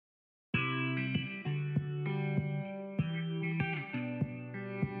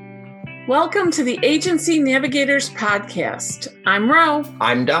Welcome to the Agency Navigators Podcast. I'm Ro.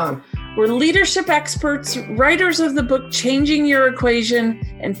 I'm Don. We're leadership experts, writers of the book Changing Your Equation,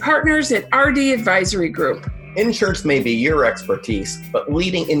 and partners at RD Advisory Group. Insurance may be your expertise, but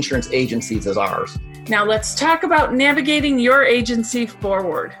leading insurance agencies is ours. Now let's talk about navigating your agency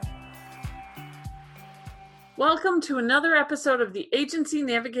forward. Welcome to another episode of the Agency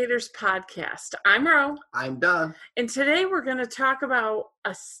Navigators Podcast. I'm Ro. I'm Don. And today we're going to talk about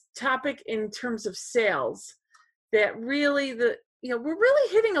a topic in terms of sales that really, we're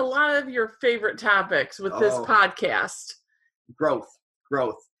really hitting a lot of your favorite topics with this podcast. Growth.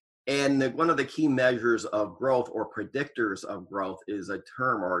 And one of the key measures of growth or predictors of growth is a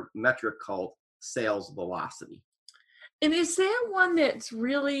term or metric called sales velocity. And is that one that's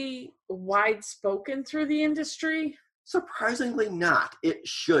really wide spoken through the industry? Surprisingly not. It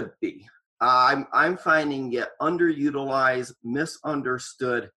should be. I'm finding it underutilized,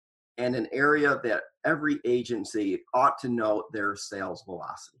 misunderstood, and an area that every agency ought to know their sales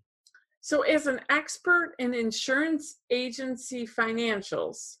velocity. So as an expert in insurance agency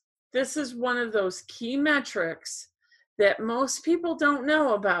financials, this is one of those key metrics that most people don't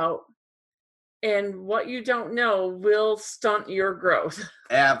know about. And what you don't know will stunt your growth.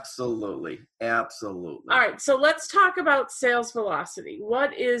 Absolutely. All right, so let's talk about sales velocity.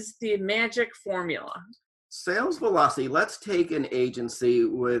 What is the magic formula? Sales velocity, let's take an agency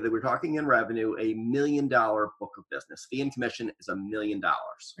with, we're talking in revenue, $1 million book of business. Fee and commission is $1 million.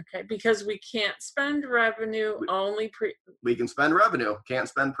 Okay, because we can't spend revenue, we can spend revenue, can't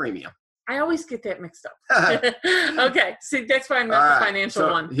spend premium. I always get that mixed up. Okay, see, that's why I'm not the financial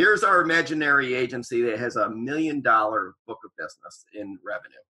one. Here's our imaginary agency that has $1 million book of business in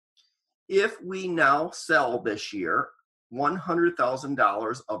revenue. If we now sell this year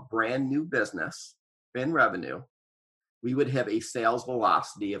 $100,000 of brand new business in revenue, we would have a sales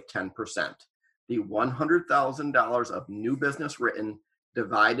velocity of 10%. The $100,000 of new business written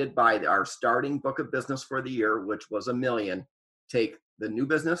divided by our starting book of business for the year, which was $1 million, take the new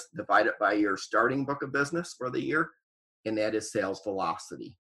business, divide it by your starting book of business for the year, and that is sales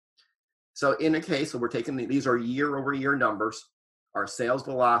velocity. So in a case, so we're taking these are year-over-year numbers. Our sales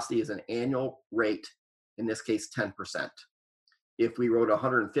velocity is an annual rate, in this case, 10%. If we wrote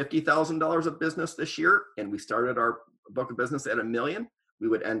 $150,000 of business this year and we started our book of business at $1 million, we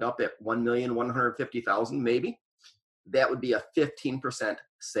would end up at $1,150,000 maybe. That would be a 15%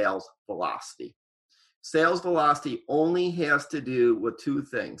 sales velocity. Sales velocity only has to do with two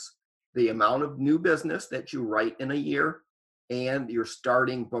things: the amount of new business that you write in a year and your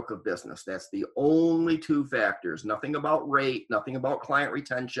starting book of business. That's the only two factors. Nothing about rate, nothing about client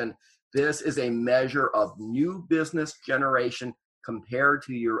retention. This is a measure of new business generation compared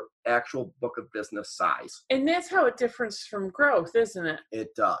to your actual book of business size. And that's how it differs from growth, isn't it?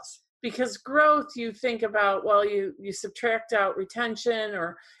 It does. Because growth, you think about, you subtract out retention,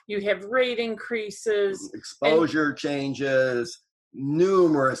 or you have rate increases. Exposure changes,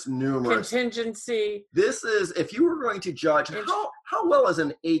 numerous. Contingency. This is, if you were going to judge how well is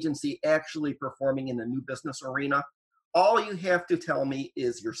an agency actually performing in the new business arena, all you have to tell me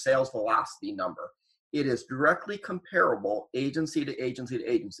is your sales velocity number. It is directly comparable agency to agency to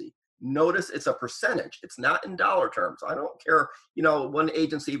agency. Notice it's a percentage. It's not in dollar terms. I don't care. One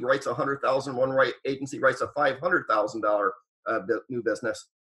agency writes $100,000, one agency writes a $500,000 new business.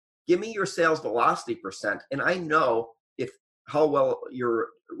 Give me your sales velocity percent, and I know how well you're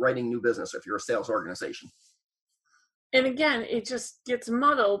writing new business if you're a sales organization. And again, it just gets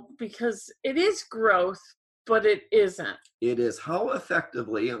muddled because it is growth, but it isn't. It is how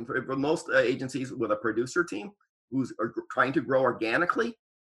effectively, and for most agencies with a producer team who's trying to grow organically,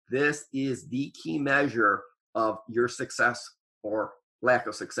 this is the key measure of your success or lack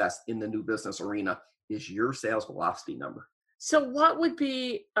of success in the new business arena is your sales velocity number. So what would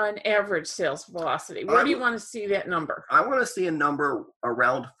be an average sales velocity? Where do you want to see that number? I want to see a number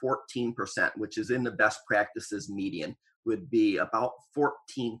around 14%, which is in the best practices median, would be about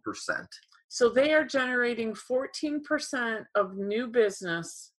 14%. So they are generating 14% of new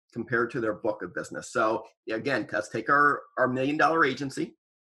business compared to their book of business. So again, let's take our $1 million agency.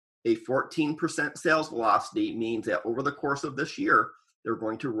 A 14% sales velocity means that over the course of this year, they're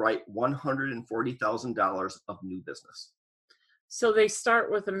going to write $140,000 of new business. So they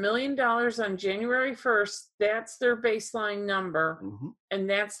start with $1 million on January 1st. That's their baseline number. Mm-hmm. And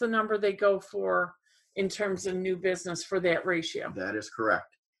that's the number they go for in terms of new business for that ratio. That is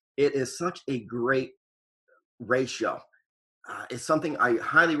correct. It is such a great ratio. It's something I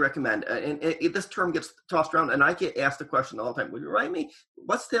highly recommend. And this term gets tossed around, and I get asked the question all the time, will you write me,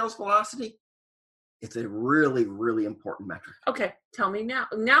 what's sales velocity? It's a really, really important metric. Okay, tell me now.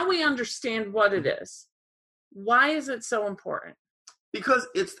 Now we understand what it is. Why is it so important? Because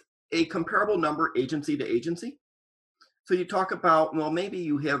it's a comparable number agency to agency. So you talk about, well, maybe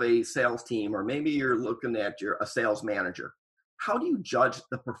you have a sales team, or maybe you're looking at a sales manager. How do you judge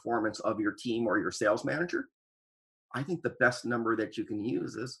the performance of your team or your sales manager? I think the best number that you can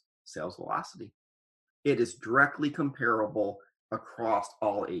use is sales velocity. It is directly comparable across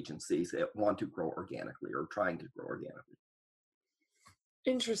all agencies that want to grow organically or trying to grow organically.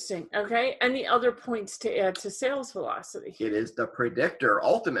 Interesting. Okay. Any other points to add to sales velocity? It is the predictor.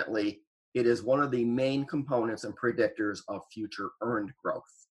 Ultimately, it is one of the main components and predictors of future earned growth.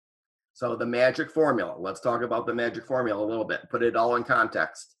 So the magic formula, let's talk about the magic formula a little bit, put it all in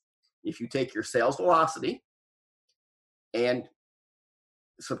context. If you take your sales velocity and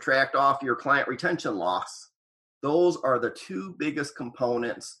subtract off your client retention loss, those are the two biggest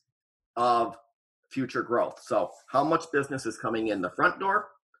components of future growth. So how much business is coming in the front door?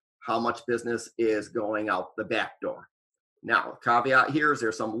 How much business is going out the back door? Now, caveat here is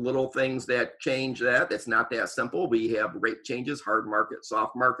there's some little things that change that. It's not that simple. We have rate changes, hard market,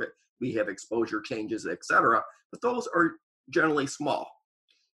 soft market. We have exposure changes, etc. But those are generally small.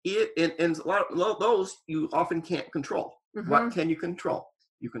 And a lot of those you often can't control. What can you control?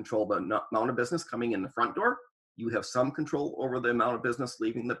 You control the amount of business coming in the front door. You have some control over the amount of business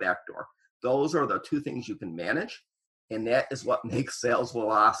leaving the back door. Those are the two things you can manage. And that is what makes sales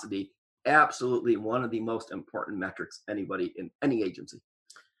velocity absolutely one of the most important metrics anybody in any agency.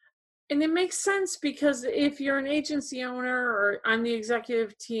 And it makes sense, because if you're an agency owner or on the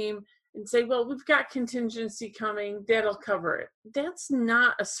executive team and say, well, we've got contingency coming, that'll cover it. That's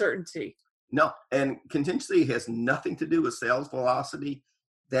not a certainty. No, and contingency has nothing to do with sales velocity.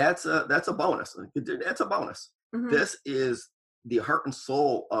 That's a bonus. That's a bonus. This is the heart and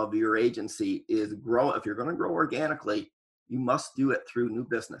soul of your agency is grow. If you're going to grow organically, you must do it through new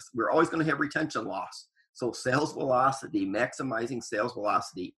business. We're always going to have retention loss. So sales velocity, maximizing sales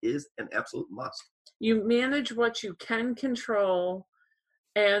velocity is an absolute must. You manage what you can control,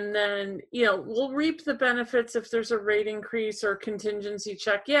 and then, we'll reap the benefits if there's a rate increase or contingency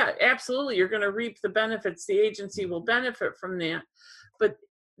check. Yeah, absolutely. You're going to reap the benefits. The agency will benefit from that. But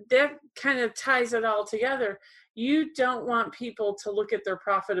that kind of ties it all together. You don't want people to look at their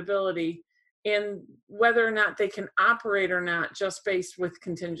profitability and whether or not they can operate or not just based with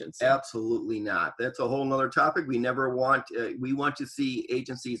contingency. Absolutely not. That's a whole nother topic. We never want, we want to see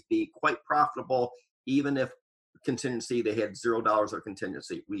agencies be quite profitable, even if contingency, they had $0 of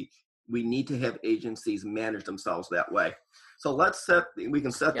contingency. We need to have agencies manage themselves that way. So we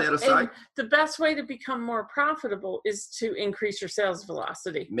can set that aside. And the best way to become more profitable is to increase your sales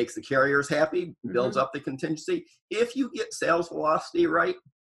velocity. Makes the carriers happy, builds up the contingency. If you get sales velocity right,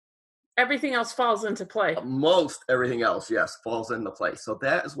 everything else falls into play. Most everything else, yes, falls into place. So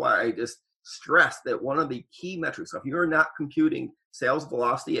that is why I just stress that one of the key metrics, if you're not computing sales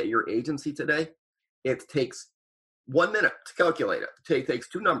velocity at your agency today, it takes 1 minute to calculate it. It takes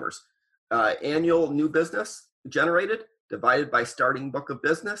two numbers, annual new business generated divided by starting book of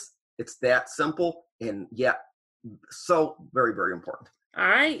business. It's that simple, and yet so very, very important. All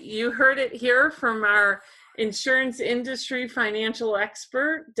right. You heard it here from our insurance industry financial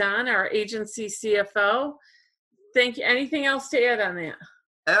expert, Don, our agency CFO. Thank you. Anything else to add on that?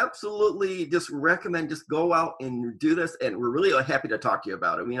 Absolutely. Just recommend, just go out and do this. And we're really happy to talk to you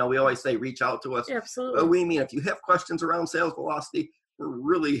about it. We always say, reach out to us. Absolutely. But we mean, if you have questions around sales velocity, we're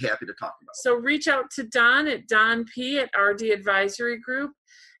really happy to talk about it. So reach out to Don at Don P at RD Advisory Group.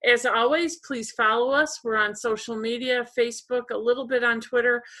 As always, please follow us. We're on social media, Facebook, a little bit on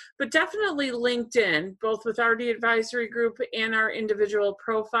Twitter, but definitely LinkedIn, both with RD Advisory Group and our individual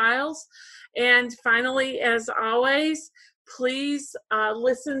profiles. And finally, as always, please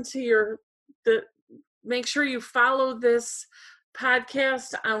listen to make sure you follow this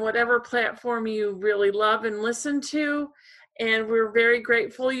podcast on whatever platform you really love and listen to. And we're very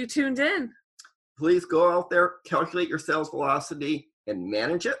grateful you tuned in. Please go out there, calculate your sales velocity, and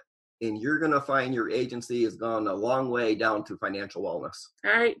manage it. And you're going to find your agency has gone a long way down to financial wellness.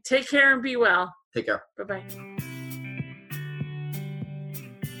 All right. Take care and be well. Take care. Bye-bye.